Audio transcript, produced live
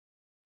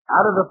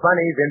Out of the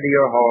funnies into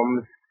your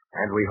homes,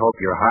 and we hope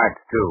your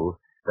hearts too,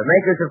 the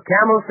makers of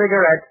Camel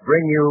cigarettes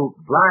bring you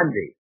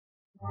Blondie.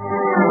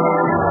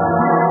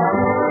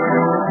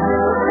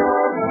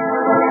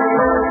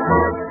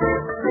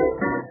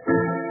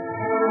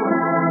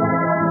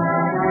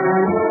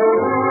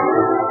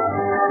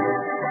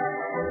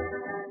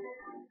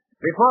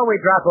 Before we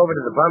drop over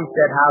to the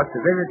Bumstead house to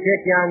visit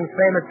Chick Young's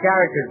famous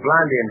characters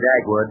Blondie and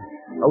Dagwood,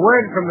 a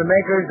word from the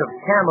makers of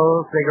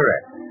Camel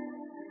cigarettes.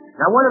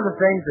 Now, one of the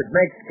things that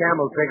makes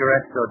Camel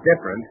cigarettes so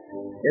different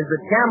is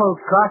that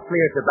Camel's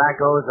costlier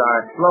tobaccos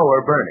are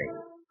slower burning.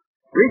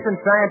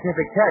 Recent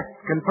scientific tests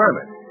confirm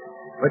it.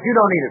 But you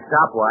don't need a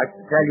stopwatch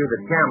to tell you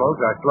that Camels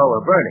are slower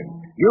burning.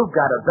 You've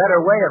got a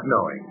better way of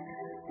knowing.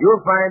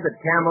 You'll find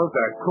that Camels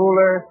are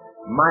cooler,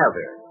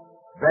 milder.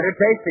 Better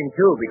tasting,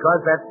 too,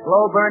 because that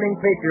slow-burning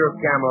feature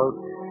of Camels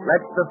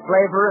lets the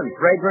flavor and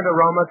fragrant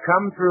aroma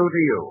come through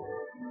to you.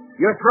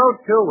 Your throat,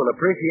 too, will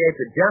appreciate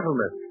the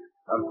gentleness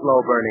of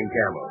slow-burning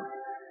Camels.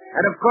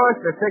 And, of course,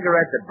 the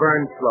cigarette that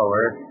burns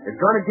slower is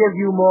going to give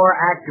you more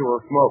actual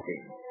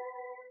smoking.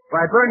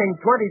 By burning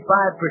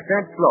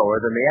 25% slower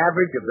than the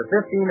average of the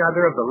 15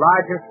 other of the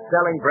largest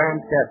selling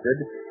brands tested,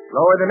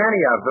 lower than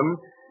any of them,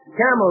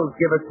 Camels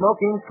give a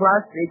smoking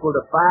plus equal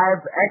to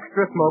 5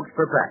 extra smokes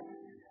per pack.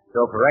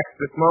 So for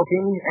extra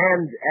smoking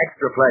and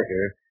extra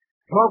pleasure,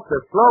 smoke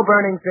the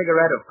slow-burning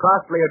cigarette of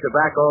costlier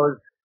tobaccos,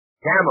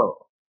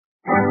 Camel.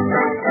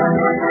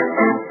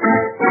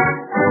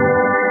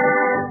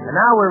 And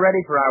now we're ready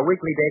for our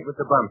weekly date with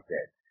the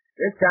Bumstead.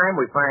 This time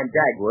we find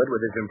Dagwood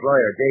with his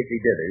employer, Daisy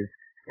Dithers,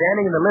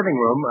 standing in the living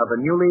room of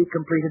a newly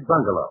completed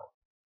bungalow.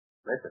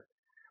 Listen.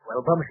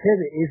 Well, Bumstead,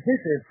 is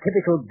this a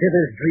typical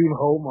Dithers dream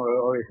home,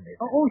 or isn't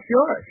it? Oh,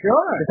 sure.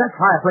 Does that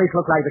fireplace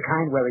look like the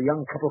kind where a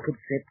young couple could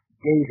sit,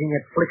 gazing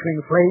at flickering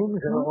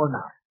flames, or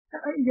not?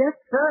 Yes,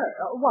 sir.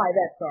 Why,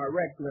 that's our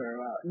regular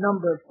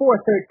number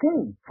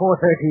 413.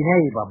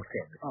 413A,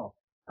 Bumstead. Oh.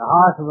 The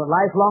hearth of a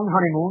lifelong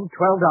honeymoon,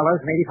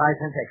 $12.85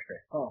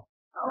 extra. Oh.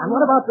 And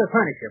what about the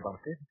furniture,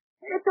 Bumstead?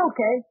 It's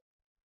okay.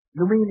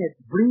 You mean it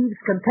breeds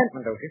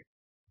contentment, don't you?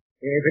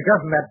 If it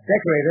doesn't, that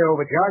decorator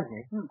overcharged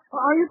me.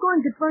 Are you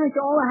going to furnish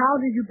all the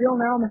houses you build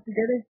now, Mr.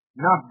 Dithers?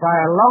 Not by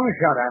a long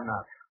shot, I'm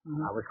not.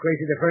 I was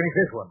crazy to furnish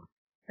this one.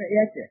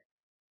 Yes, sir.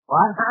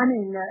 What? I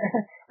mean,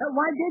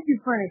 why did you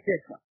furnish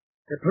this one?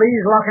 To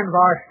please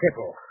Lochinvar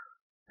Stipple.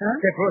 Huh?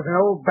 Stipple's an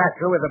old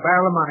bachelor with a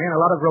barrel of money and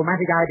a lot of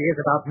romantic ideas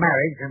about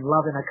marriage and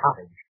love in a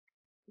cottage.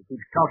 He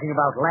keeps talking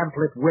about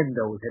lamplit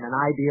windows in an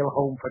ideal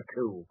home for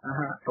two.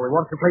 So he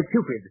wants to play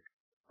Cupid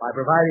by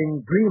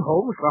providing dream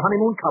homes for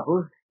honeymoon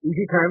couples,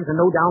 easy terms,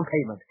 and no down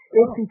payment.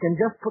 If he can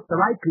just put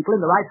the right people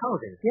in the right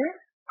houses. Yeah?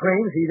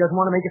 Claims he doesn't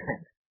want to make a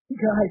cent.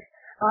 Gosh,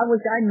 I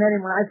wish I'd met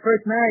him when I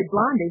first married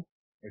Blondie.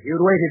 If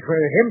you'd waited for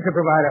him to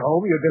provide a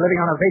home, you'd be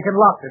living on a vacant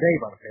lot today,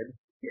 Bumstead.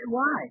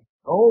 Why?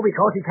 Oh,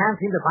 because he can't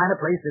seem to find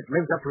a place that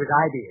lives up to his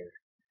ideas.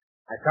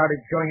 I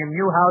started showing him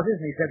new houses,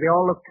 and he said they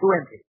all looked too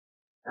empty.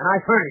 And I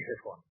furnished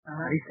this one.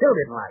 And he still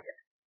didn't like it.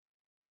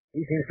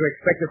 He seems to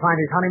expect to find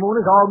his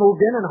honeymooners all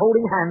moved in and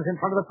holding hands in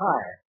front of the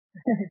fire.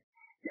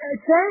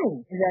 Say,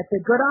 that's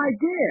a good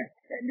idea.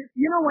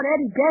 You know what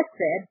Eddie Guest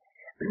said?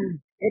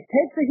 It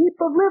takes a heap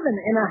of living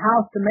in a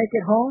house to make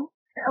it home.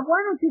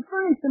 Why don't you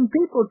furnish some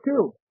people,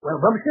 too? Well,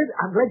 Bumstead,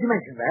 I'm glad you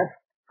mentioned that.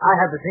 I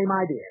had the same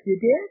idea.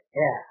 You did?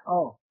 Yeah.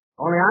 Oh.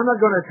 Only I'm not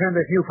going to turn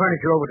this new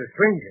furniture over to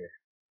strangers.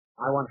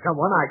 I want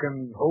someone I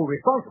can hold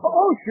responsible.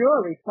 Oh,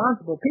 sure,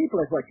 responsible people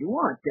is what you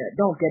want.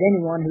 Don't get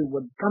anyone who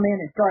would come in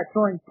and start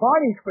throwing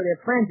parties for their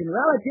friends and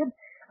relatives.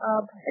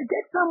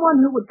 Get someone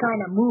who would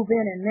kind of move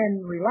in and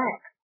then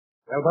relax.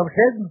 Well,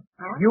 Bumstead,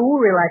 you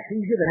relax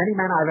easier than any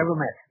man I've ever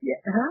met. Yeah,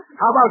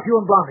 How about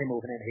you and Blondie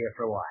moving in here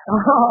for a while?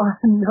 Oh,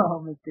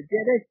 no, Mr.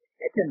 Dithers.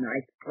 It's a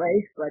nice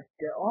place, but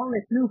all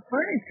this new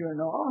furniture and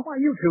all. Why,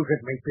 you two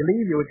could make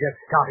believe you were just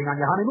starting on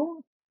your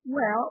honeymoon.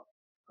 Well,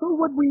 who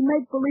would we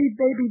make believe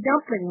Baby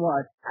Dumpling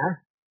was? Huh?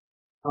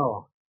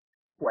 Oh.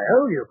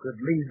 Well, you could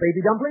leave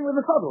Baby Dumpling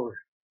with the Fuddles.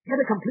 Get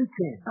a complete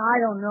team.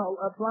 I don't know.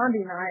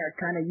 Blondie and I are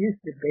kind of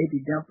used to Baby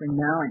Dumpling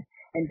now,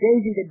 and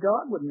Daisy the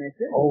dog would miss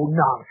it. Oh,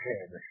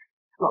 nonsense.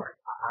 Look,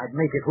 I'd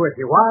make it worth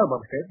your while,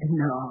 Bumstead.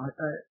 No,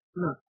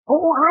 look.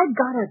 Oh, I've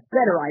got a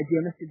better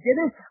idea, Mr.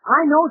 Gideon.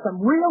 I know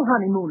some real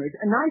honeymooners,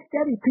 and nice,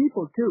 steady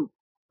people, too.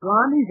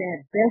 Blondie's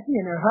Aunt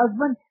Bessie and her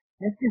husband,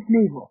 Mr.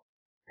 Sneevil.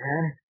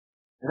 Huh?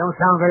 They don't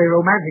sound very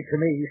romantic to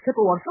me.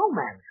 Stipple wants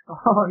romance.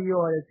 Oh, you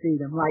ought to see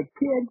them, like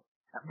kids.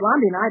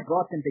 Blondie and I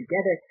brought them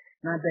together,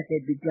 and I bet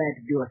they'd be glad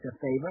to do us a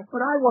favor.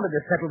 But I wanted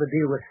to settle the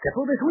deal with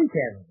Stipple this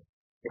weekend.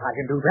 If I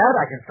can do that,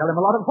 I can sell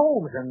him a lot of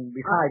homes, and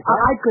besides...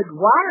 I could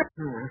wire...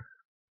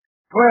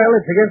 Well,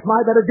 it's against my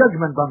better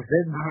judgment,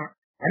 Bumstead.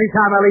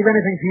 Anytime I leave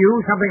anything to you,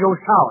 something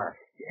goes sour.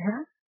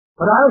 Yeah?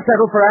 But I'll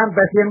settle for Aunt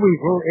Bessie and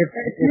Weevil if...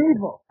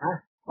 Weevil? Huh?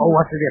 Oh,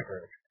 what's the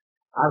difference?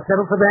 I'll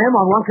settle for them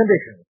on one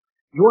condition.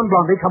 You and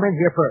Blondie come in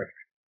here first.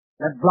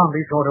 Let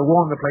Blondie sort of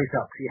warm the place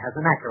up. She has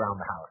a knack around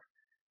the house.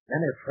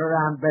 Then if her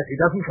Aunt Bessie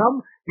doesn't come,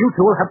 you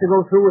two will have to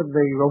go through with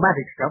the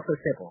romantic stuff for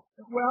Stipple.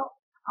 Well,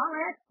 I'll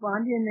ask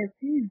Blondie, and if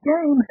she's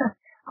game,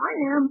 I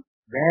am.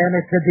 Then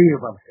it's a deal,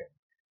 Bumstead.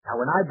 Now,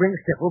 when I bring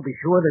Stifle, be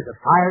sure there's a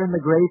fire in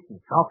the grate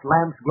and soft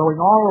lamps glowing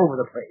all over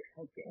the place.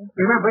 Okay.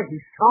 Remember,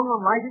 he's strong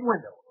on lighting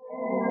windows.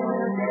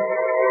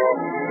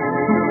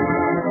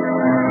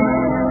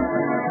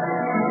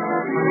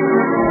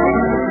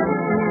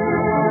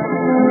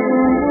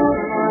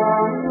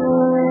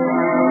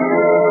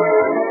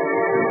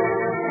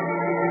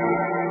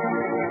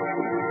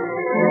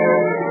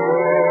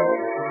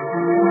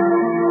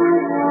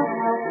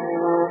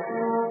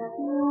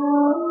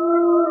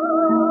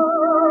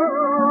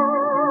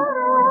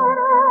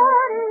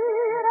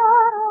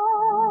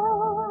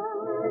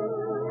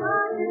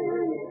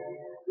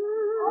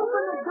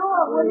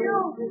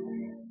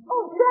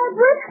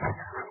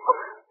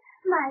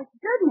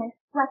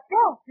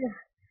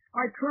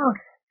 Our trunk.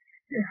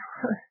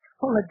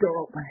 Hold the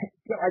door open.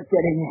 Start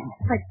getting in.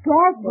 But,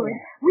 Dagwood,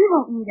 we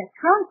won't need a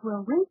trunk,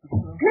 will we?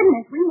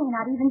 Goodness, we may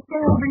not even stay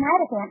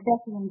overnight if Aunt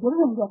Bessie and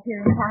Gideon get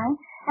here in time.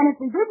 And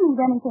if we did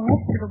need anything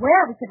extra to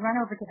wear, we could run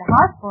over to the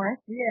house for it.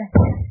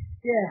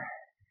 Yeah.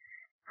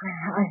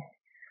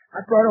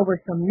 I brought over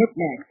some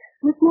knickknacks.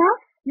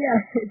 Knickknacks? Yeah,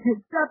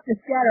 it's stuff to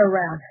scatter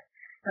around.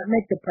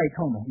 Make the place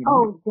homey.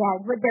 Oh,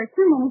 Dagwood, there are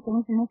too many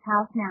things in this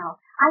house now.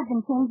 I've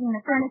been changing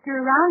the furniture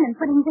around and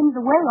putting things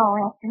away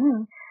all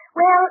afternoon.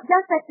 Well,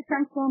 just let the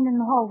trunk stand in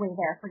the hallway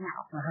there for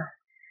now.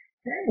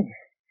 Say,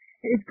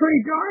 it's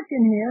pretty dark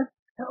in here.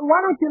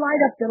 Why don't you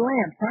light up the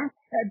lamps, huh?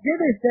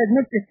 Dithers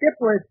says Mr.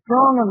 Stifler is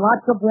strong on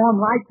lots of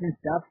warm lights and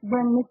stuff.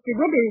 Then Mr.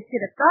 Withers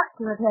should have thought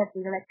to have had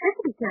the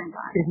electricity turned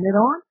on. Isn't it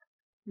on?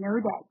 No,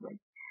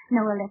 Dagwood.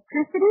 No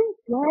electricity,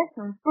 gas,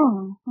 or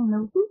phone.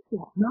 No heat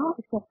yet. No?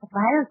 Except the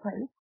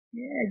fireplace.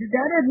 Yeah,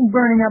 that isn't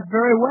burning up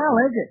very well,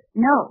 is it?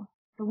 No.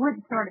 The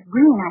wood's sort of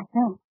green, I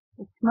think.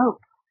 It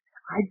smokes.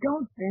 I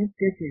don't think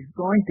this is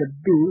going to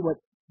be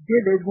what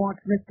Dithers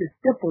wants Mr.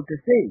 Stifle to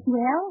see.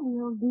 Well,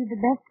 we'll do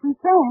the best we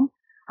can.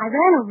 I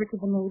ran over to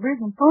the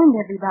neighbors and phoned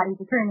everybody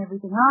to turn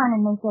everything on,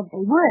 and they said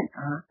they would.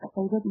 But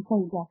they didn't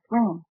say just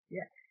when.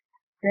 Yeah.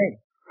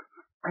 Say,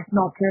 I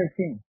smell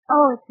kerosene.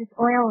 Oh, it's this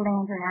oil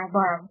lantern I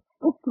borrowed.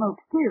 It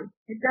smokes, too.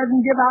 It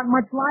doesn't give out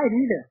much light,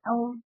 either.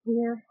 Oh,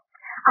 dear.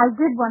 I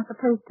did want the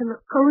place to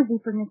look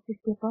cozy for Mr.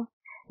 Stifle.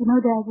 You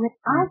know, Dagwood,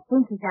 I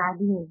think his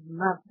idea is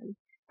lovely.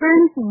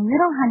 Furnishing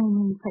little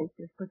honeymoon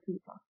places for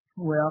people.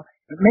 Well,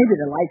 maybe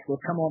the lights will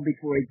come on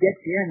before he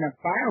gets here, and the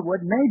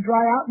firewood may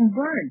dry out and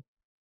burn.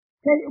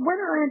 Say, what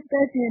are Aunt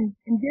Bessie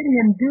and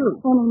Gideon do?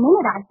 Any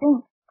minute, I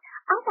think.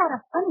 I got a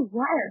funny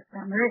wire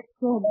from her. It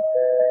said...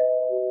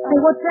 Hey,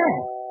 what's that?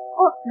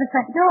 Oh, the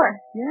front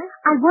door. Yeah?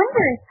 I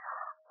wonder if...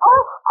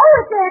 Oh,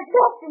 it's Aunt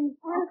Bessie.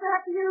 Was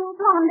that you,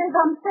 Blondie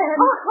Bumstead?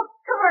 Oh, of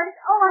course.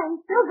 Oh, I'm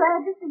so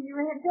glad to see you,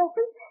 Aunt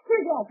Bessie.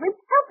 Here, Dagwood,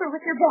 help her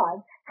with your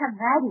bag. Come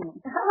right in.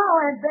 Hello,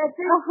 Aunt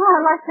Bessie.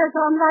 Oh, like her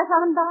gone right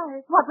on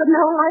by. What, with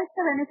no lights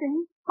or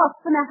anything?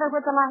 What's the matter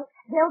with the lights?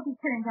 They'll be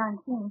turned on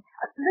soon.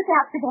 Look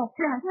out for that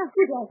trunk. Here,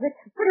 Dagwood,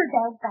 put her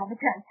bag by the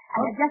trunk.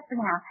 Just for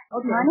now.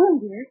 Okay. Come on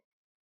in, dear.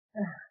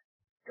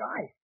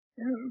 Guys,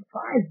 5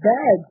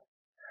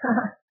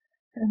 bags.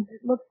 And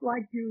it looks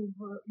like you've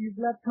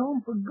left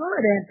home for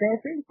good, Aunt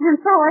Bessie. And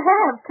so I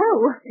have, too.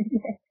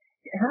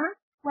 Huh?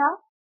 Well,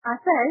 I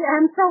say,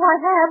 and so I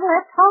have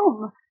left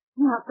home.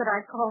 Not that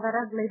I'd call that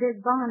ugly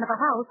big barn of a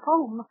house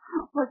home.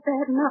 It was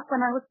bad enough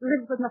when I was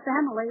lived with my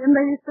family, and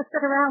they used to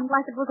sit around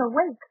like it was a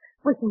wake,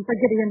 waiting for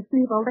Gideon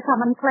Sneevil to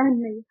come and claim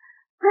me.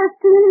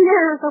 13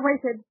 years I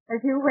waited,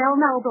 as you well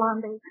know,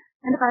 Blondie.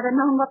 And if I'd have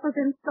known what was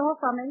in store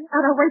for me,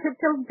 I'd have waited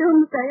till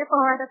doomsday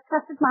before I'd have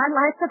trusted my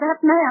life to that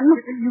man.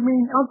 You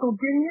mean Uncle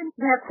Gideon?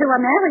 That's who I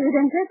married,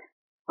 isn't it?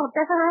 For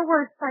better or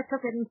worse, I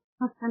took him.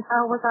 And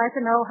how was I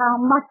to know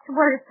how much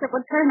worse it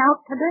would turn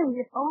out to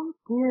be? Oh,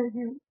 dear,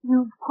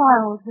 you've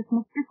quarreled with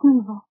Mr.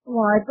 Sneevil.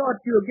 Well, I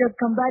thought you had just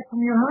come back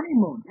from your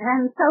honeymoon.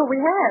 And so we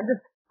had.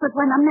 But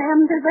when a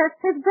man deserts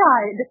his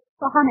bride,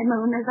 the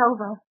honeymoon is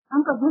over.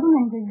 Uncle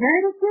Gideon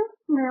deserted you?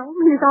 Well,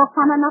 he's off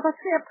on another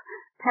trip.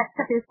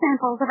 Packed up his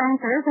samples of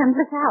anchors and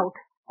lit out.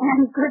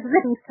 And good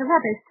riddance to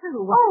rubbish,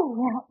 too. Oh,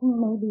 well,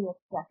 maybe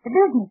it's just a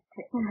business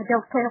trip. I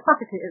don't care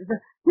what it is.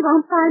 He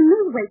won't find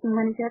me waiting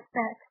when he gets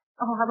back.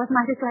 Oh, I was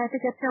mighty glad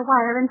to get your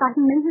wire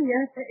inviting me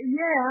here.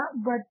 Yeah,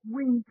 but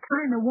we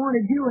kind of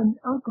wanted you and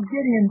Uncle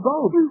Gideon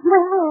both.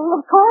 Well,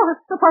 of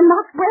course, but I'm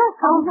not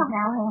welcome. Oh,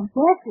 now, Aunt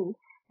Bessie,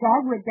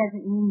 Dagwood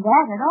doesn't mean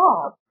that at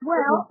all.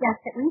 Well, it's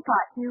just that we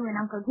thought you and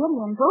Uncle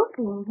Gideon both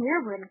being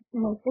here would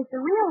make this a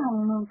real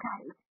honeymoon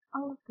cottage.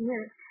 Oh,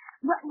 dear.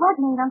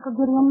 What made Uncle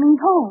Gideon leave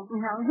home?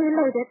 Well, he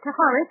laid it to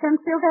Horace and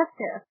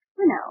Sylvester.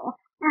 You know,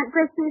 Aunt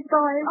Gracie's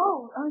boys.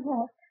 Oh,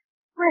 yes.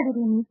 Where did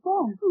he meet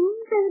them?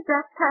 They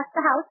just passed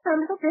the house for a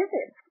little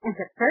visit. And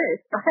at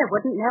first, I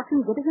wouldn't melt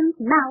in Gideon's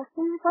mouth.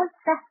 He was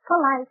that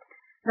polite.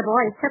 The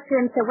boys took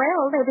to him so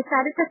well, they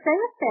decided to stay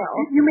a spell.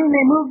 You mean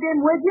they moved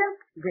in with you?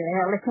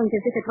 Well, it seemed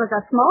as if it was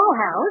a small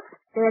house.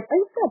 There's 8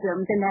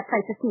 bedrooms in that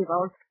place of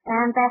Sneevil's,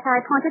 and that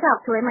I pointed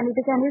out to him when he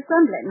began his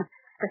grumbling.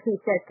 But he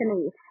says to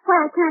me,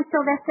 why can't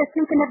Sylvester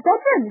sleep in a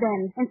bedroom,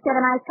 then, instead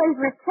of my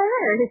favorite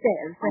chair, he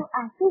says. Oh,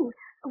 I see.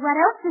 What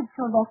else did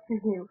Sylvester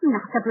do?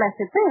 Not a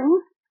blessed thing.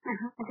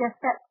 I guess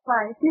that's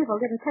why Snoodle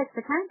didn't take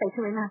the kindly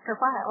to him after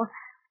a while.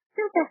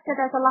 Sylvester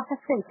does a lot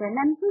of thinking,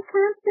 and he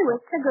can't do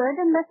it so good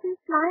unless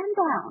he's lying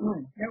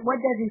down.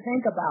 What does he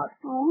think about?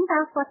 Oh,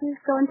 about what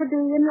he's going to be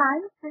in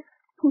life.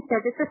 He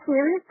says it's a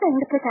serious thing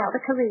to pick out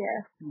a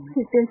career.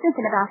 He's been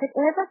thinking about it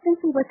ever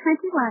since he was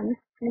 21, and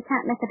he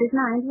can't make up his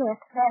mind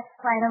yet. That's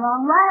quite a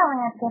long while,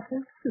 Aunt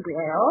Bessie.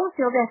 Well,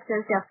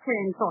 Sylvester's just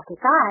turned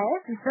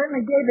 45. He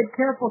certainly gave it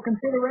careful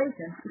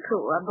consideration.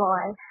 Poor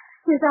boy.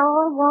 He's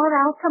all wore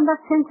out from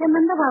the thinking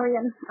and the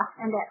worrying. Oh,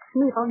 and that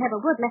Sneevil never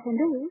would let him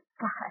be.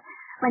 God,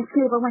 when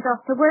Sneevil went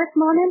off to work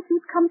mornings,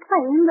 he'd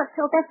complain that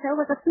Sylvester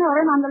was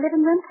a-snoring on the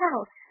living room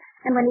couch.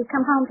 And when he'd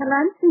come home to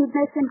lunch, he'd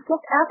make him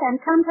get up and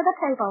come to the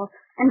table.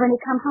 And when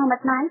he'd come home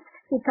at night,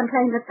 he'd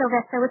complain that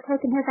Sylvester was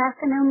taking his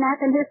afternoon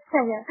nap in his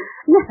chair.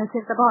 Never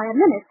gives the boy a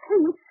minute's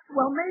peace.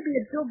 Well, maybe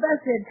if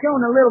Sylvester had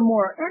shown a little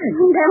more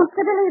energy. Don't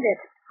you believe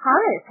it?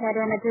 Horace had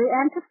energy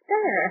and to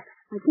spare.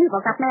 And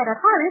people got mad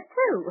at Horace,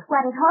 too.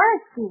 What did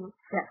Horace do?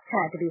 Just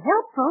tried to be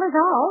helpful, is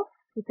all.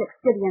 He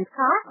fixed Gideon's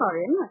car for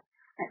him.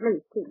 At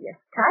least he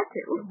tried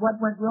to. What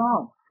went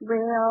wrong?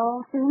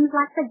 Well, seems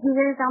like the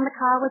gears on the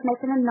car was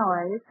making a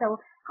noise, so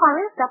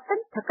Horace up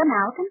and took them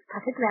out and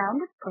cut it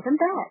round and put them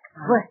back.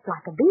 Worked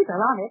like a beaver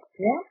on it.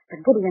 Yes?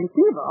 But Gideon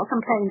Sneevil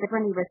complained that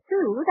when he was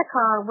through, the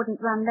car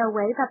wouldn't run no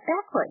way but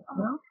backwards.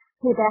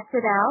 He backed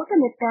it out,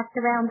 and it backed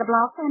around the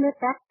block, and it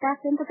backed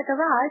back into the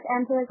garage,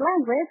 and his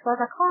language was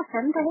a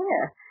caution to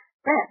hear.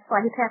 That's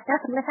why he packed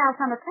up and left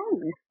out on the train.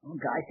 Oh,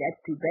 gosh,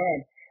 that's too bad.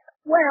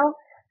 Well,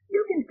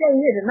 you can stay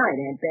here tonight,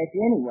 Aunt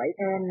Bessie, anyway,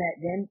 and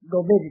then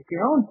go visit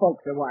your own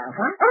folks a while,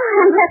 huh? Oh,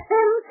 and let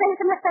them say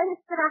to my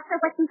face that after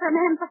waiting for a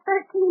man for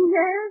 13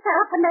 years, I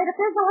up and made a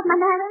fizzle of my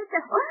marriage.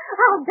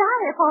 I'll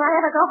die before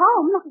I ever go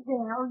home.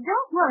 Well,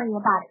 don't worry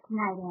about it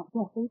tonight, Aunt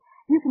Bessie.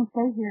 You can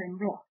stay here and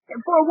rest.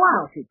 For a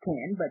while she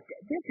can, but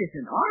this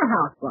isn't our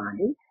house,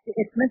 Blondie.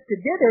 It's Mr.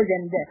 Dithers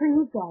and...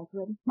 Please,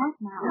 Dagwood, not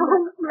now.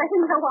 Oh, let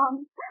him go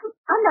on.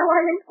 I know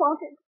I ain't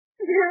wanted.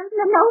 Here,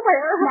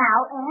 nowhere. Now,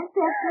 Aunt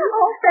Bessie.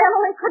 Oh,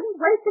 family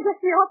couldn't wait to get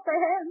me off their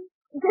hands.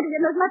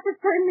 Gideon as much as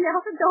turned me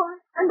out the door,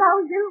 and now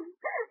you,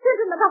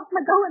 thinking about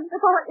my going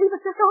before it even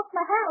took off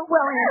my hair.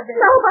 Well, Aunt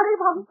Bessie. Nobody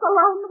wants a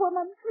lone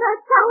woman.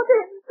 That's how it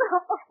is.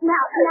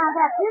 Now,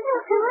 that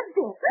isn't too a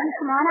bit. You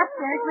come on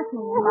upstairs with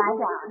me and lie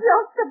down.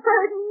 Just a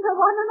burden to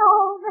one and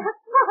all.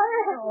 That's my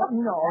head.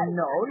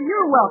 No.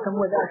 You're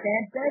welcome with us,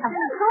 Aunt Bessie.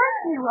 Of course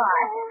you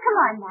are. Come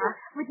on now.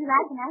 Would you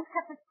like a nice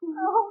cup of tea?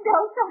 Oh, no,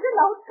 something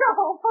no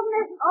trouble for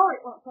me. Oh,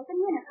 it won't take a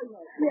minute to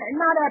make. Yeah,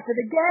 not after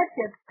the gas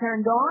gets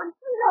turned on.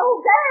 No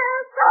gas.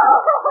 Come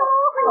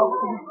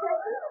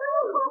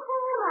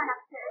on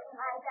upstairs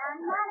and lie down.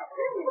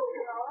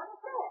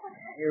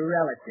 Your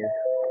relative.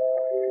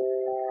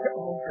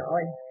 Oh,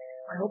 God.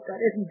 I hope that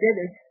isn't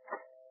Dithers.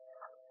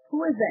 Who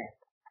is that?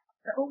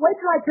 Wait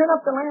till I turn up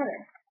the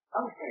lantern.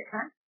 Bumstead,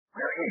 huh?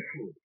 Where is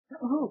she?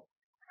 Who?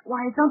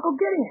 Why, it's Uncle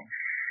Gideon.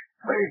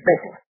 Where's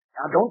Bessie?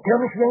 Now, don't tell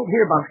me she ain't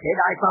here, Bumstead.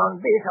 I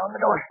found this on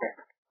the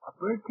doorstep. A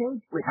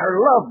birdcage? With her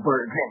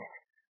lovebirds in it.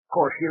 Of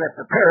course, she left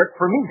the parrot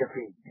for me to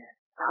feed.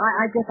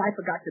 I guess I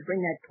forgot to bring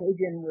that cage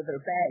in with her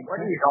bag.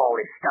 What is all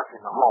this stuff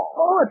in the hall?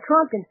 Oh, a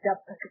trunk and stuff.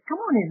 Come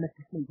on in,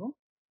 Mr. Sneevil.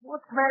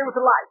 What's the matter with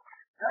the lights?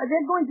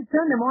 They're going to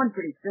turn them on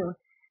pretty soon,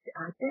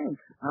 I think.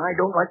 I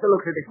don't like the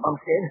looks of this,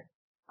 Bumstead.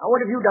 Now,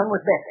 what have you done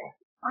with Bessie?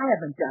 I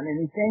haven't done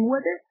anything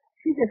with her.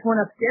 She just went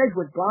upstairs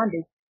with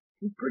Blondie.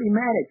 She's pretty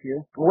mad at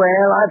you.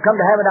 Well, I've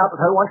come to have it out with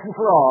her once and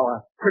for all.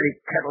 A pretty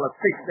kettle of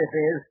fish this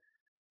is.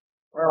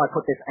 Where'll I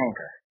put this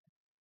anchor?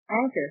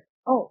 Anchor?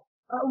 Oh,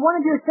 one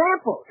of your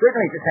samples.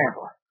 Certainly it's a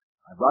sample.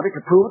 I brought it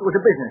to prove it was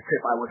a business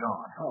trip I was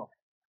on. Oh,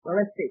 well,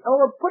 let's see. Oh,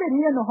 well, put it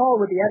here in the hall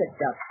with the other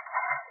stuff.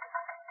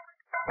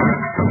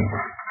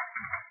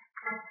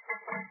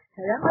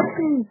 That must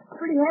be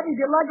pretty heavy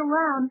to lug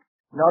around.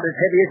 Not as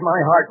heavy as my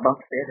heart,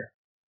 Bumstead.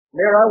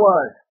 There I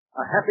was,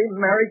 a happy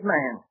married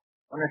man,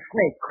 when a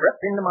snake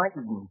crept into my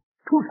Eden.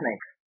 2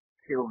 snakes,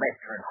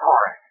 Sylvester and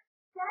Horace.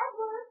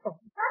 Dagwood,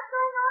 what's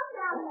going on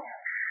down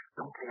there?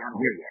 Don't say I'm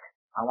here yet.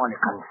 I want to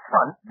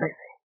confront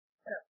Bessie.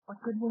 What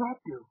good will that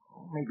do?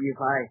 Maybe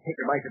if I take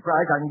her by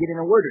surprise, I can get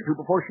in a word or two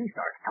before she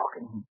starts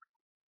talking.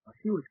 Well,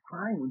 she was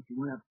crying when she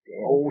went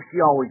upstairs. Oh,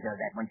 she always does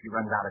that when she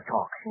runs out of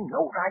talk. She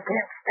knows I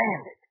can't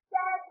stand it.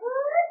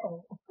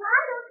 Dagwood, why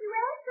don't you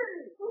answer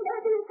me?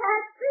 Maybe he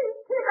can't speak.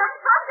 He's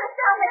unconscious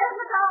down there in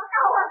the dark.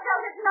 Oh, I'll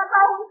tell him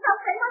alone.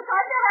 Something was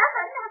going to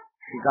happen.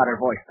 She got her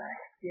voice back.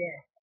 Yeah.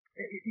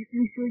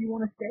 You sure you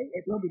want to stay?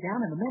 It will be down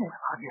in a minute.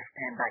 I'll just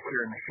stand back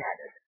here in the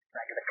shadows,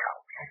 back of the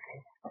couch.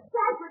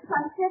 Dagwood,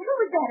 Bumstead, who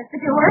was that at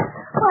the door?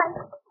 Why,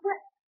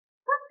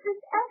 what's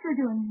this anchor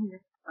doing here?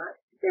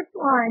 Just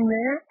lying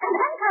there. An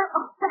anchor?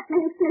 Oh, that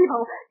means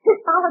Sneevil. He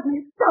followed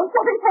me. Don't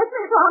let him take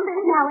me from me.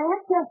 Now,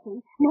 Aunt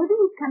Bessie, maybe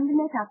he's come to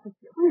make up with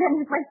you. And then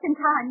he's wasting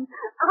time.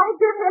 I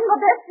give him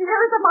the best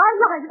years of my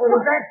life. Oh,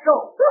 is that so?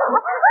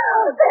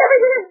 Oh, there he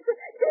is.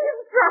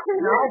 Eavesdropping.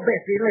 Now,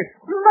 Bessie,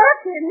 listen.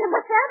 Lurking in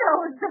the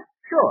shadows.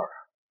 Sure.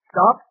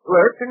 Stop,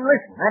 lurk, and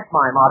listen. That's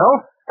my motto.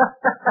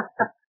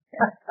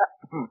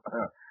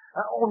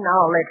 Oh,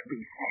 now let's be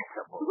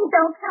sensible.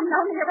 come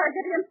no nearer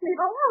Gideon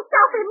Smeagol.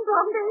 Stop him,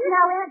 Blondie.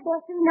 Now, Aunt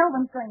Bessie, no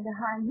one's going to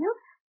harm you.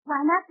 Why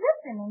not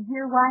listen and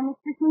hear why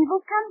Mr.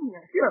 Smeagol's come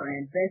here? Sure,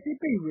 Aunt Bessie,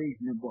 be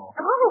reasonable.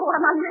 Oh,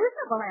 I'm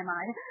unreasonable, am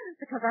I?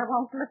 Because I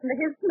won't listen to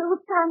his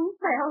smooth tongue.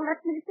 Well,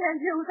 let me tell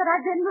you that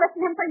I've been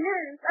listening for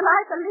years, and I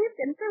believed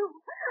him, too.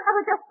 I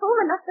was just fool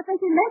enough to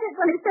think he meant it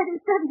when he said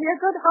he'd send me a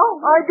good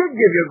home. I did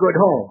give you a good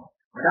home,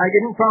 but I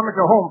didn't promise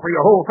a home for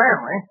your whole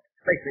family,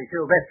 especially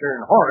Sylvester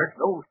and Horace,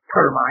 those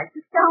termites.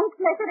 Don't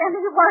make it any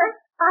worse.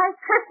 I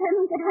curse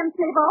him, Gideon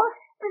Smeagol.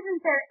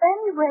 Isn't there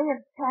any way of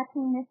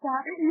patching this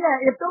up?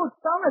 Yeah, if those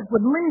fellas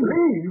would leave.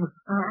 Leave?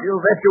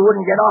 Sylvester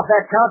wouldn't get off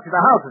that couch if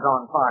the house is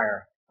on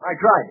fire. I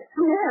tried it.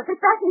 Yes, he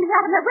frightened me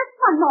out of my wits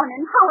one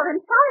morning, hollering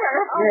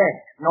fire. Yes,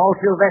 and all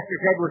Sylvester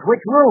said was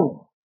which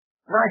room.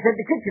 And I said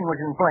the kitchen was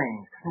in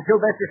flames. And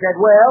Sylvester said,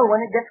 well,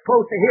 when it gets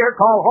close to here,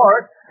 call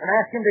Horace and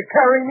ask him to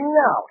carry me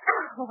out.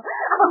 Oh,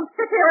 I won't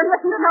sit here and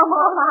listen to no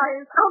more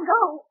lies. I'll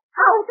go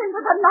out into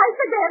the night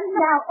again.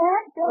 Now,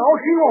 Aunt Bessie... No,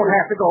 she won't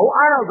have to go.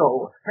 I'll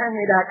go. Hand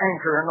me that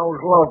anchor and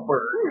those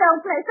lovebirds. Don't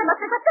place so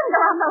much as a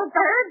finger on those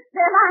birds.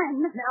 They're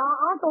mine. Now,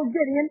 Uncle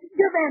Gideon,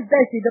 give Aunt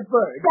Bessie the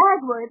bird.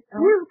 Dagwood,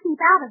 you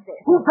keep out of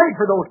this. Who paid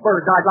for those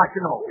birds, I'd like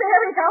to know?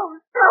 There he goes,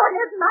 throwing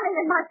his money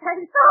in my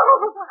face.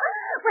 Oh,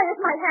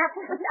 where's my hat?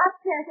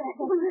 Upstairs, Aunt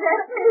Bessie.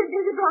 Let me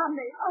be,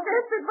 Blondie.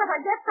 This is what I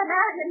get for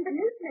marrying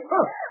beneath me.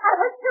 I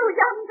was too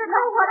young to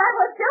know what I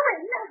was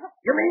doing.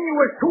 You mean you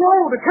was too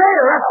old to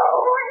care?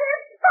 Oh,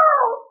 it's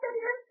false,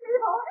 Gideon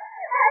Smeagol.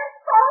 And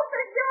false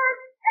in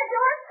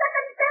your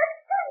second best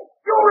seat.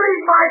 You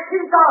leave my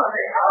teeth out of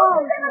it. Oh,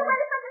 get away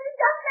from me.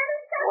 Just let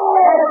him go.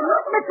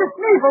 Oh, Mr.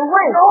 Smeagol,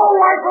 wait. No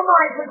wife of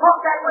mine can talk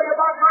that way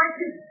about my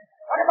teeth.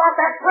 What about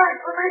that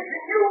transformation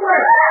you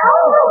made?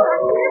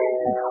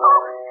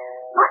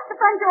 Lock the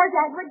front door,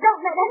 Dagwood.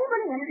 Don't let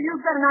anyone in. You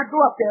better not go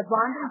up there,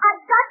 Blondie.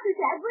 I've got you,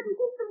 Dagwood, and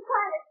keep them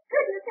quiet.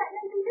 Goodness, that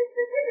may be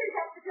Mr. Scissors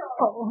at the door.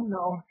 Oh,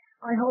 no.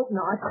 I hope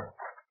not.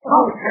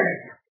 Okay.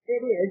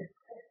 It is.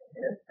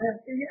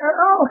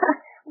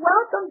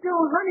 Welcome to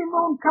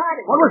Honeymoon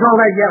Cottage. What was all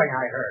that yelling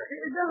I heard?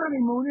 The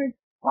honeymooners.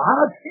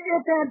 What?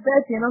 It's Aunt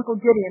Bessie and Uncle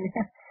Gideon.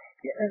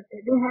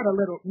 They had a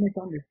little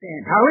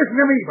misunderstanding. Now listen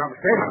to me,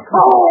 Bumstead.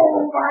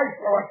 Oh, my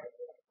God.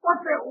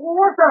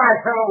 What's that I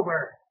fell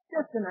over?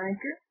 Just an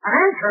anchor. An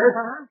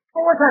anchor?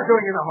 Well, what's that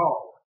doing in the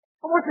hall?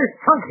 Well, what's this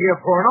trunk here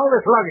for and all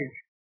this luggage?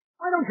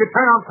 Why don't you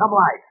turn on some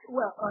lights?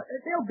 Well,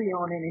 they'll be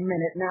on any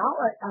minute now,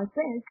 I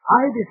think.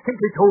 I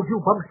distinctly told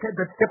you, Bumstead,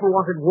 that Stipple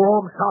wanted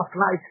warm, soft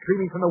light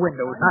streaming from the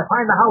windows, and I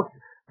find the house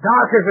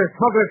dark as a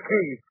smuggler's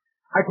cave.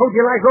 I told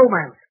you like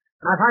romance,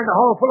 and I find the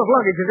hall full of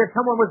luggage as if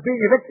someone was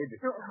being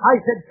evicted. I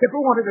said Stipple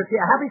wanted to see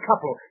a happy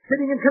couple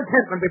sitting in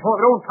contentment before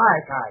their own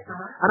fireside,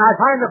 and I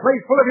find the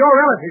place full of your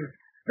relatives,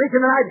 making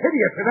the night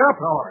hideous with their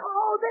uproar.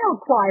 Oh, they'll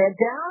quiet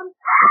down.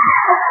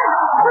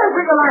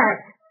 Where's the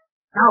last?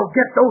 Now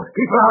get those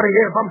people out of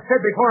here,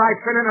 Bumstead, before I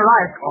send in a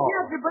riot call.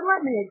 Yes, but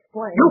let me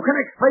explain. You can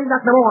explain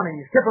that in the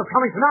morning. Stipple's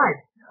coming tonight.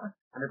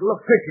 And it'll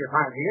look fishy if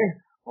I'm here.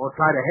 Or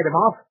try to head him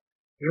off.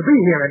 He'll be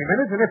here any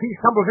minute, and if he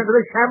stumbles into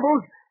this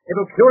shambles,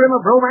 it'll cure him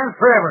of romance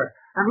forever,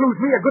 and lose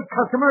me a good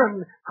customer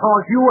and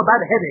cause you a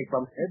bad headache,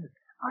 Bumstead.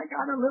 I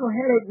got a little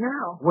headache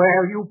now.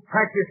 Well, you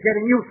practice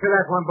getting used to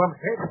that one,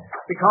 Bumstead,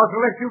 because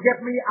unless you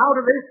get me out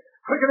of this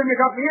quicker than you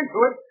got me into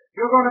it,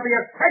 you're going to be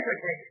a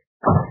segregate.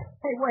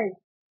 Hey, wait.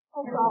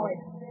 Oh, golly.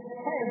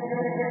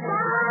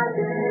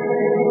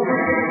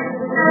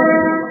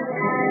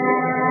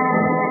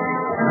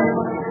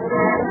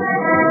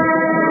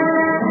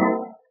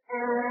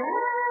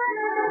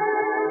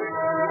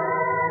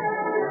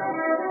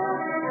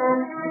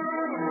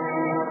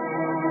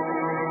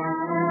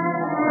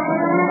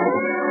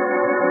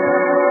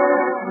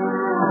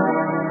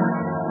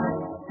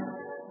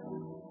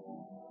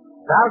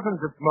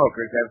 Thousands of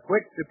smokers have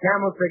switched to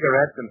Camel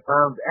cigarettes and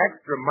found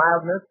extra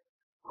mildness,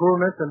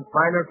 coolness, and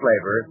finer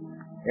flavor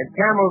in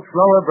Camel's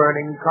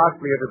slower-burning,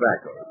 costlier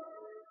tobaccos.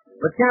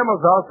 But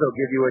Camels also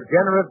give you a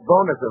generous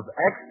bonus of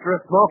extra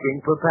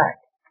smoking per pack.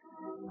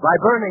 By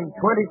burning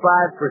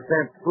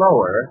 25%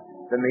 slower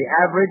than the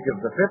average of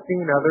the 15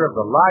 other of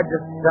the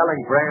largest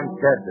selling brands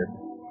tested,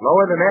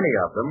 slower than any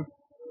of them,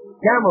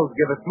 Camels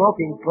give a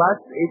smoking plus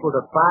equal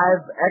to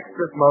 5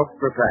 extra smokes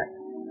per pack.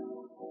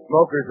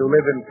 Smokers who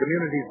live in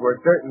communities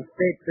where certain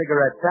state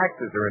cigarette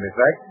taxes are in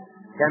effect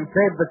can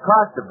save the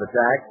cost of the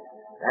tax,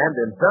 and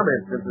in some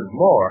instances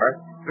more,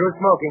 through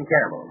smoking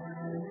Camels.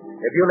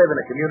 If you live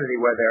in a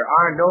community where there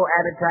are no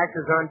added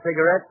taxes on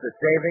cigarettes, the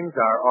savings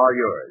are all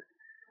yours.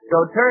 So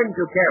turn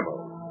to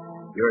Camels.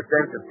 Your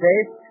sense of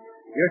taste,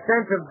 your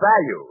sense of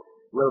value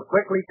will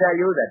quickly tell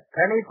you that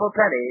penny for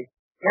penny,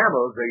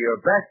 Camels are your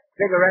best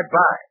cigarette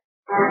buy.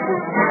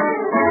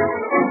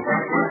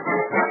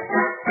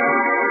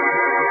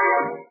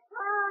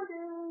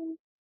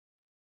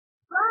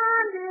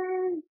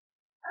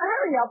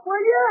 Hurry up,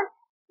 will you?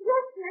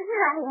 Yes, sir,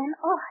 here I am.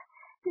 Oh,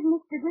 did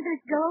Mr.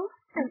 Withers go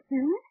so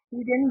soon? He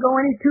didn't go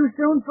any too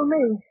soon for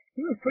me.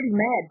 He was pretty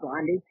mad,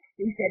 Blondie.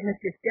 He said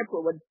Mr.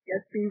 Stipple would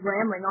just be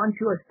stumbling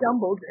onto a...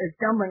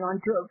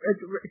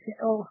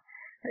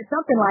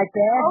 Something like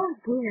that. Oh,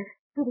 dear.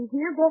 Did he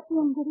hear Bessie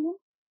and Gideon?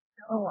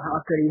 Oh,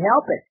 how could he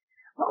help it?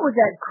 What was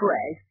that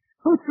crash?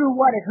 Who threw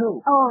what at who?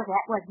 Oh,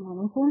 that wasn't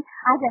anything.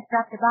 I just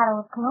dropped a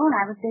bottle of cologne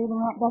I was bathing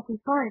Aunt Bessie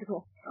Ford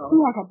with. Oh. He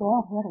has a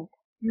bad headache.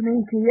 You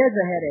mean she is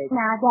a headache?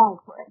 Now,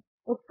 Dagwood,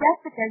 it's just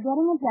that they're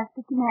getting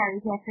adjusted to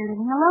marriage after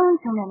living alone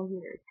so many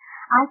years.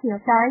 I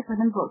feel sorry for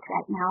them both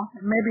right now.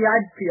 Maybe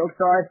I'd feel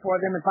sorry for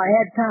them if I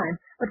had time.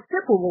 But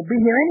Stipple will be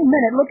here any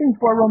minute looking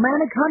for a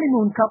romantic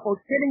honeymoon couple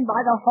sitting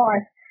by the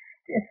hearth.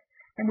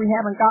 And we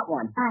haven't got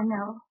one. I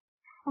know.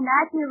 And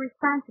I feel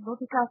responsible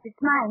because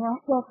it's my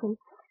Aunt Bessie.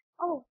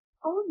 Oh,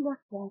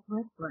 look,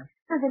 Dagwood. What?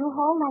 The little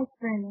hall light's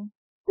burning.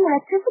 The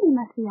electricity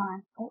must be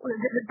on. Oh,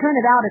 turn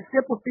it out. If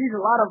Stipple sees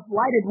a lot of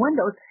lighted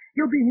windows,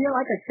 he'll be here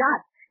like a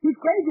shot. He's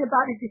crazy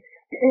about it.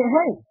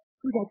 Hey,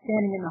 who's that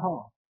standing in the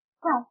hall?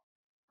 What?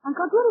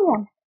 Uncle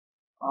Gideon.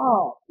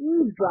 Oh,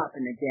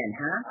 eavesdropping again,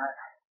 huh?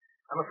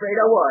 I'm afraid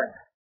I was.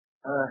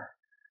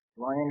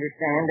 Do I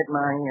understand that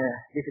my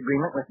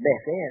disagreement with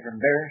Bessie has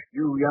embarrassed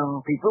you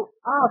young people?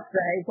 I'll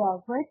say.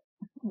 Dagwood.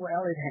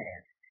 Well, it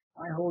has.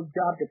 My whole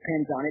job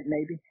depends on it,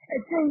 maybe.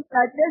 See,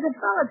 there's a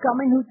fella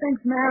coming who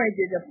thinks marriage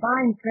is a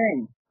fine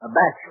thing. A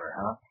bachelor,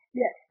 huh?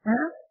 Yes.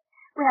 Huh?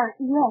 Well,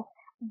 yes,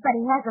 but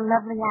he has a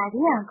lovely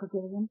idea, Uncle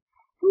Gideon.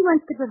 He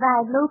wants to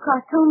provide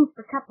low-cost homes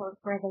for couples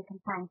where they can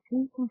find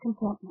peace and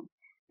contentment.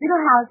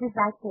 Little houses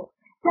like this,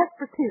 just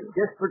for two.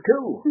 Just for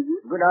two?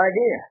 Mm-hmm. Good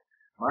idea.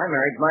 My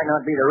marriage might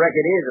not be the wreck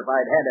it is if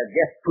I'd had a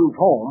guest-proof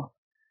home.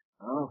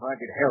 Oh, if I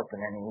could help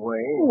in any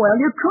way. Well,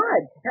 you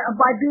could,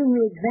 by being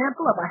the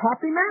example of a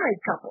happy married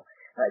couple.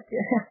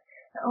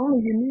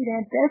 Only you need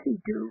Aunt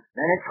Bessie to.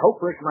 Then it's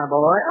hopeless, my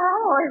boy.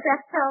 Oh, is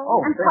that so?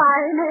 Oh, I'm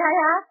sorry, may I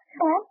ask?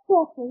 Aunt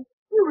Bessie,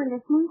 you were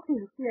listening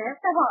too. Yes,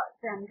 I was,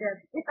 and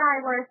if I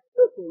were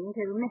speaking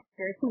to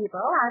Mr.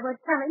 Sneeble, I would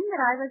tell him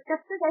that I was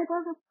just as able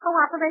to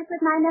cooperate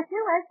with my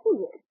nephew as he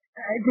is.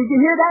 Did you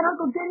hear that,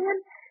 Uncle Gideon?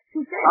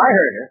 She said. I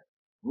heard her.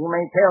 You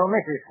may tell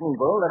Mrs.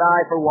 Sneeble that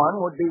I, for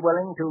one, would be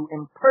willing to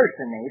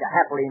impersonate a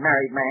happily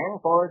married man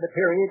for the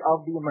period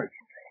of the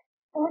emergency.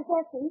 Aunt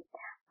Bessie,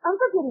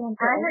 Uncle Gideon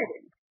said. I heard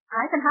him.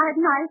 I can hide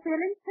my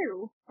feelings,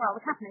 too, while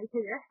the company's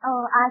here.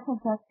 Oh, I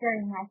think that's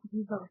very nice of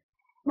you both.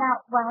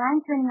 Now, while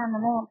I'm turning on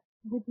the lamp,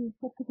 would you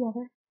sit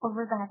together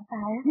over by the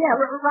fire? Yeah,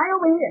 right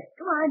over here.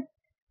 Come on.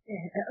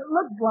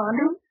 Look,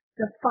 Blondie,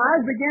 the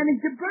fire's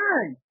beginning to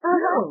burn.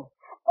 Oh,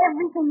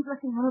 everything's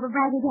looking a little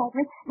brighter,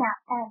 Dagwood.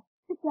 Now,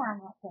 sit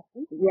down, Aunt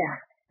Bessie. Yeah.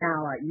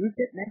 Now, you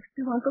sit next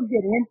to Uncle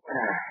Gideon.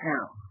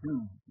 Now,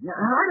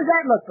 how does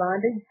that look,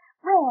 Blondie?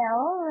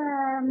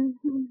 Well,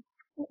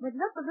 it would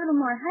look a little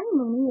more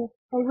honeymoony if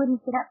they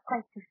wouldn't sit up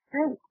quite so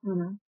straight.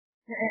 Mm-hmm.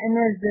 And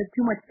there's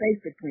too much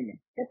space between them.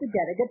 Get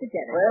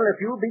together. Well, if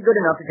you'll be good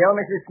enough to tell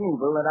Mrs.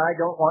 Sneeble that I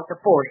don't want to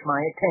force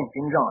my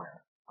attentions on her,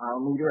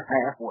 I'll meet her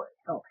halfway.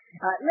 Oh,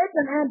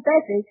 listen, Aunt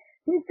Bessie,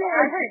 he said.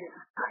 I heard him.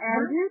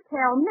 And you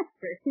tell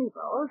Mr.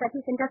 Sneeble that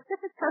he can just sit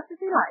as close as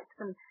he likes,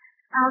 and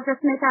I'll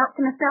just make out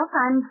to myself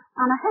I'm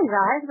on a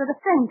hayride with a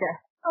stranger.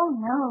 Oh,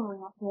 no,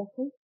 Aunt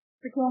Bessie.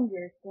 Pretend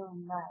you're still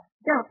in love.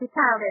 Don't be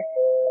childish.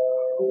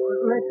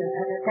 Listen,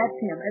 that's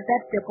him.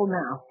 That's Stipple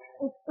now.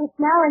 It's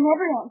now or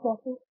never, Aunt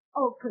Bessie.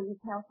 Oh, please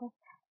help us.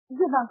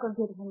 Give Uncle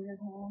Gideon your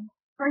hand.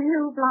 For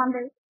you,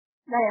 Blondie.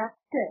 There,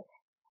 good.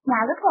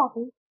 Now look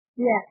happy.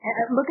 Yeah,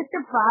 look at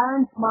the fire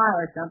and smile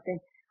or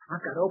something. I've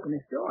got to open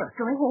this door.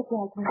 Go ahead,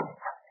 Dagwood.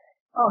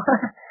 Oh,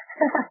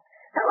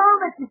 hello,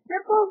 Mr.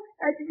 Stipple.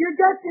 You're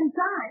just in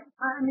time.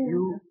 I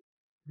mean...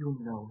 You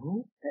know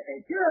me?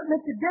 Sure,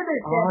 Mr.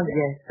 Dithers. Oh,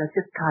 yes,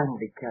 such a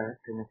kindly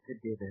character, Mr.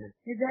 Dithers.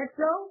 Is that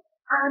so?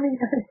 I mean,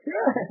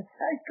 sure.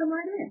 Come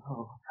right in.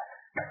 Oh,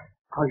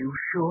 are you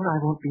sure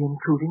I won't be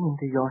intruding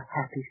into your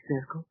happy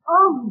circle?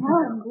 Oh, no,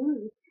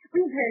 indeed.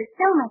 We've heard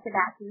so much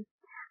about you.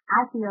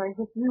 I feel as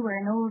if you were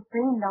an old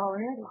friend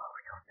already. Oh,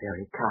 you're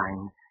very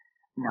kind.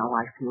 Now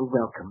I feel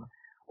welcome.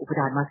 Oh, but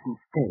I mustn't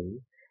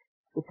stay.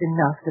 It's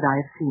enough that I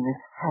have seen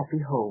this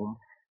happy home,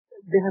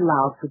 been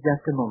allowed for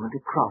just a moment to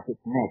cross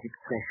its magic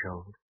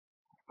threshold,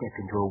 step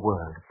into a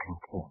world of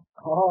content.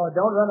 Oh,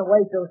 don't run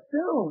away so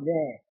soon,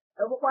 there.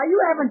 Why, you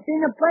haven't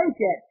seen the place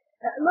yet.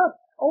 Look,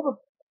 over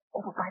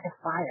by the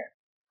fire.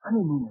 And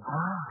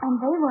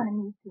they want to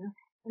meet you.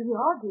 We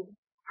all do.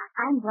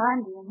 I'm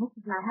Blondie, and this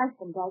is my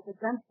husband, Dagwood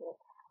Drumstick.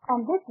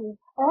 And this is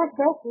Aunt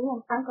Bessie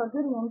and Uncle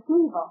Gideon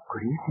Sneeble.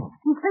 Good evening.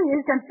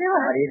 Please come through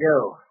us. How do you do?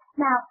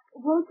 Now,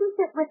 won't you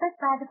sit with us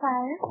by the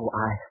fire? Oh,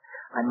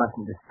 I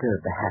mustn't disturb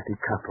the happy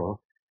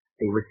couple.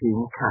 They were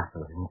seeing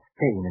castles in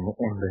Spain in the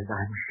embers,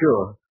 I'm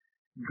sure,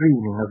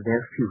 dreaming of their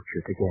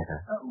future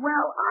together.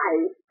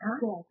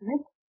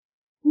 Dagwood,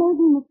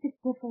 maybe Mr.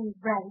 Stipple is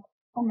right,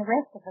 and the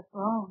rest of us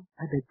wrong.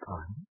 I beg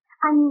pardon?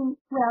 I mean,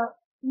 well,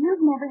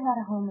 you've never had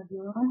a home of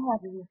your own,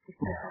 have you, Mr.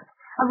 Stipple?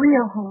 A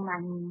real home,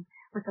 I mean,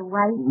 with a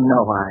wife.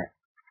 No,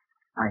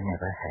 I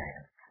never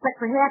have. But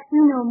perhaps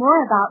you know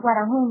more about what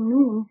a home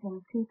means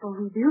than people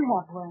who do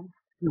have one.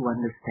 You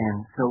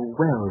understand so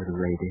well, little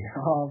lady.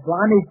 Oh,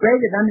 Blondie's great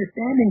at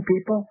understanding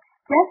people.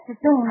 Just the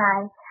same,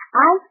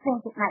 I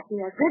think it might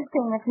be a good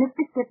thing if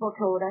Mr. Stipple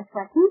told us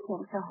what he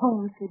thinks a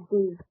home should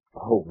be.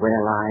 Oh,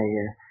 well,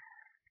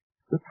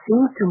 it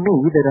seems to me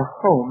that a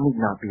home need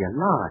not be a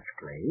large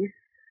place.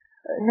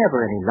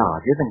 Never any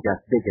larger than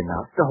just big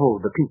enough to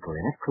hold the people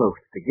in it close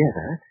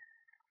together.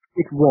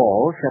 Its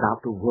walls shut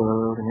out the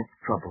world and its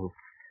troubles.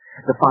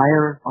 The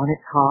fire on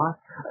its hearth,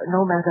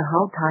 no matter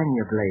how tiny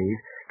a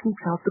blaze,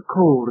 keeps out the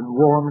cold and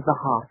warms the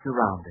hearts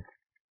around it.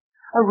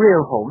 A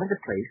real home is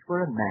a place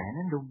where a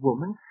man and a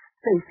woman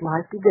face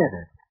life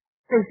together,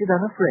 face it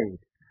unafraid,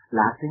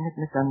 laughing at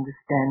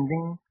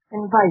misunderstanding,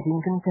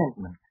 inviting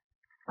contentment,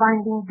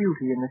 finding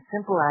beauty in the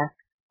simple act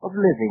of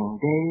living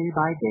day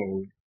by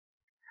day.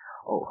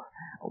 Oh,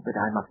 but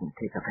I mustn't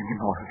take up any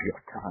more of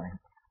your time.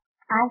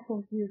 I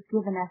think you've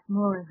given us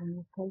more than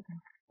you've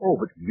taken. Oh,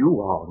 but you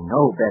all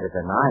know better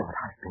than I what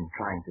I've been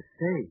trying to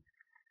say.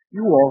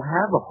 You all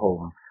have a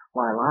home,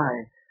 while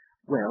I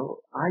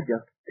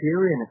just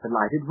peer in at the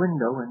lighted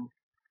window and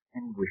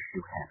wish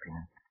you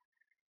happiness.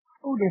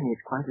 Oh, Denny,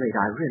 it's quite late.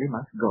 I really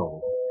must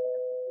go.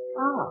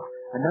 Ah,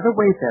 another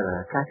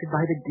wayfarer attracted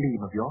by the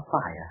gleam of your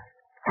fire.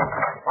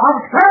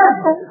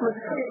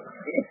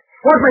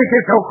 What makes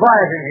it so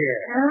quiet in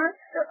here?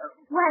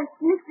 Why,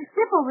 Mr.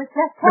 Stipple was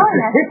just telling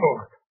us. Mr.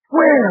 Stipple?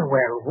 Where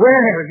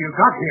have you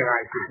got here,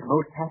 I see?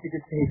 Most happy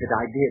to say that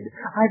I did.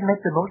 I've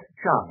met the most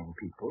charming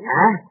people.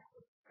 Huh?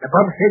 The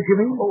Bumsteads, you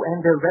mean? Oh,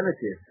 and their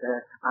relatives,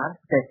 Aunt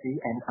Bessie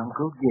and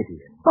Uncle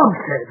Gideon.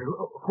 Bumsteads?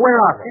 Where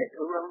are they?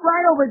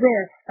 Right over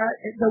there.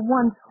 The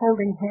ones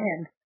holding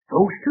hands.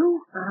 Those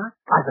two? Uh-huh.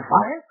 By the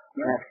fire?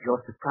 Perhaps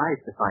you're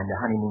surprised to find a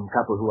honeymoon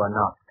couple who are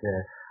not,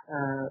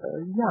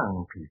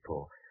 young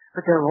people.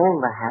 But they're all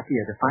the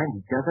happier to find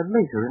each other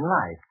later in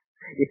life.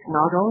 It's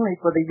not only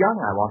for the young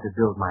I want to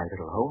build my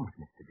little homes,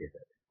 Mr.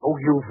 Gibbet. Oh,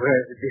 you've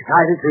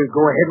decided to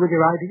go ahead with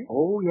your idea?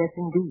 Oh, yes,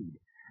 indeed.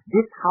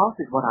 This house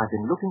is what I've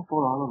been looking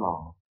for all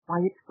along.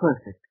 Why, it's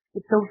perfect.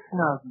 It's so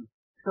snug,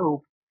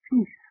 so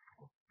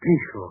peaceful.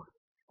 Peaceful?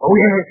 Oh,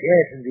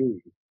 yes,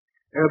 indeed.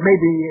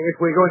 Maybe if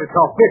we're going to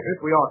talk business,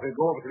 we ought to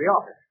go over to the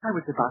office. I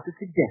was about to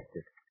suggest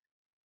it.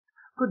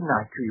 Good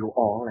night to you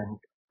all, and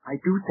I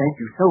do thank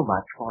you so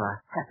much for a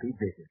happy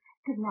visit.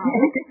 Good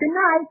night. Good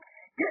night.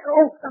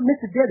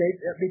 Mr. Dillard,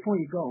 before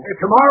you go.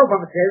 Tomorrow,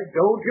 Bumstead,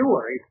 don't you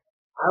worry.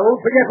 I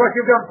won't forget what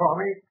you've done for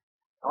me.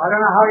 I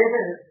don't know how you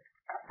did it.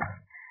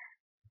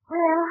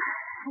 Well,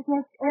 I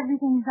guess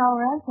everything's all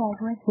right,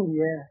 Edward.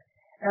 Yeah.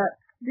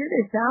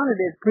 Dillard sounded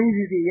as pleased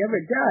as he ever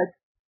does.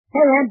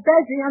 Hey, Aunt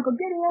Bessie, Uncle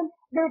Gideon.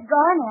 They're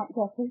gone, Aunt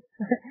Bessie.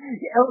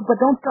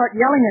 But don't start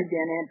yelling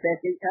again, Aunt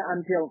Bessie,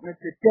 until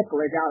Mr.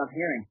 Stipple is out of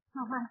hearing.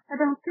 Oh, I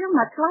don't feel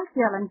much like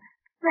yelling.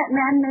 That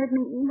man made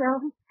me,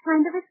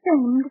 kind of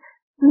ashamed.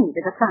 Me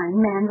to a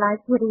fine man like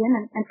Gideon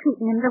and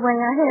treating him the way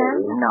I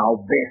have. Oh, now,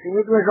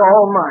 Bessie, it was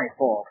all my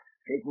fault.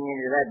 Taking you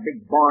into that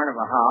big barn of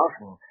a house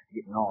and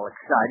getting all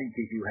excited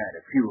because you had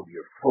a few of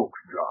your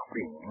folks drop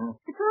in.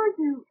 Suppose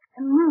you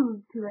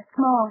moved to a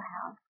small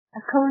house,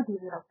 a cozy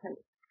little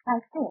place,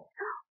 like this.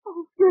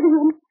 Oh,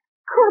 Gideon,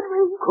 could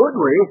we? Could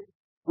we?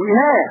 We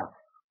have.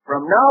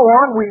 From now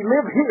on, we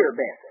live here,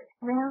 Bessie.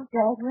 Well,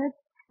 Dagwood,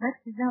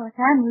 looks as though it's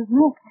our move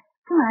next.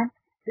 Come on.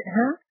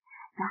 Huh?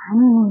 The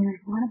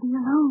honeymooners want to be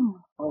alone.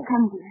 Oh.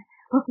 Come, dear.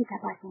 We'll pick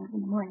up our things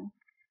in the morning.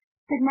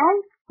 Good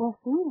night,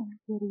 Bessie and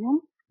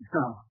Gideon.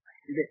 No,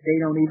 they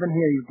don't even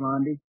hear you,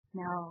 Blondie.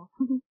 No.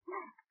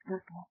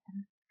 Look at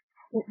them.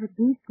 It would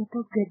be so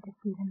good to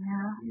see them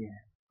now. Yeah.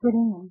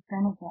 Sitting in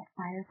front of that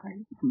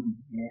fireplace.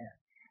 Yeah.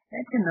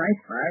 That's a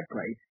nice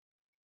fireplace.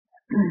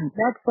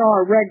 That's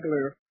our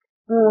regular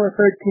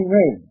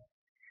 413A.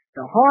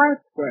 The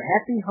hearth where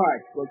happy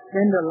hearts will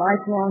spend a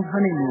lifelong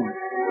honeymoon.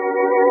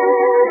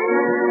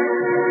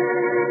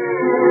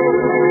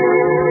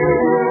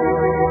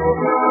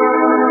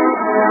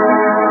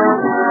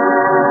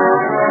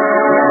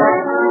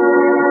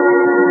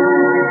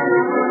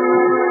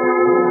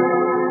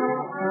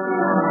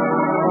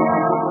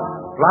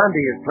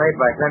 Blondie is played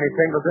by Penny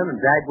Singleton and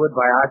Dagwood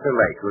by Arthur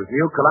Lake, whose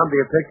new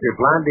Columbia picture,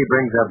 Blondie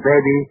Brings a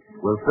Baby,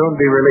 will soon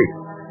be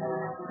released.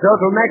 So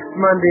till next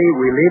Monday,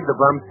 we leave the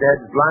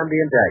Bumsteads,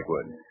 Blondie and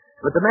Dagwood.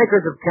 But the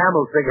makers of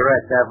Camel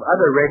cigarettes have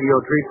other radio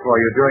treats for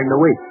you during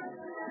the week.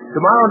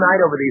 Tomorrow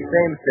night over these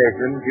same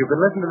stations, you can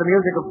listen to the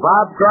music of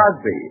Bob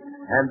Crosby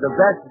and the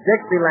best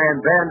Dixieland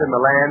band in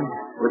the land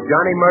with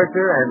Johnny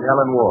Mercer and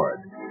Helen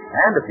Ward.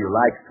 And if you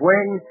like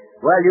swing,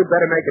 well, you'd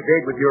better make a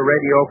date with your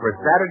radio for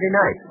Saturday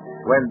night,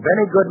 when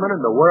Benny Goodman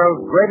and the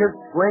world's greatest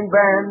swing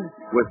band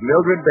with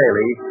Mildred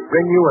Bailey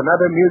bring you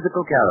another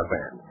musical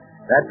caravan.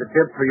 That's a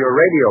tip for your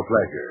radio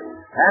pleasure.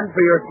 And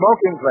for your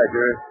smoking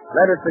pleasure,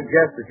 let us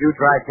suggest that you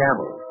try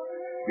Camel.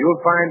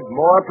 You'll find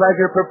more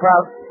pleasure per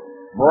puff,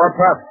 more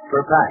puffs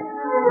per pack.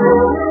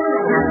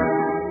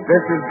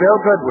 This is Bill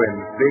Goodwin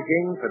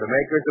speaking for the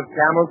makers of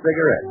Camel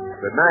cigarettes.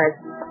 Good night.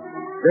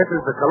 This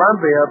is the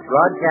Columbia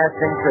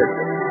Broadcasting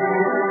System.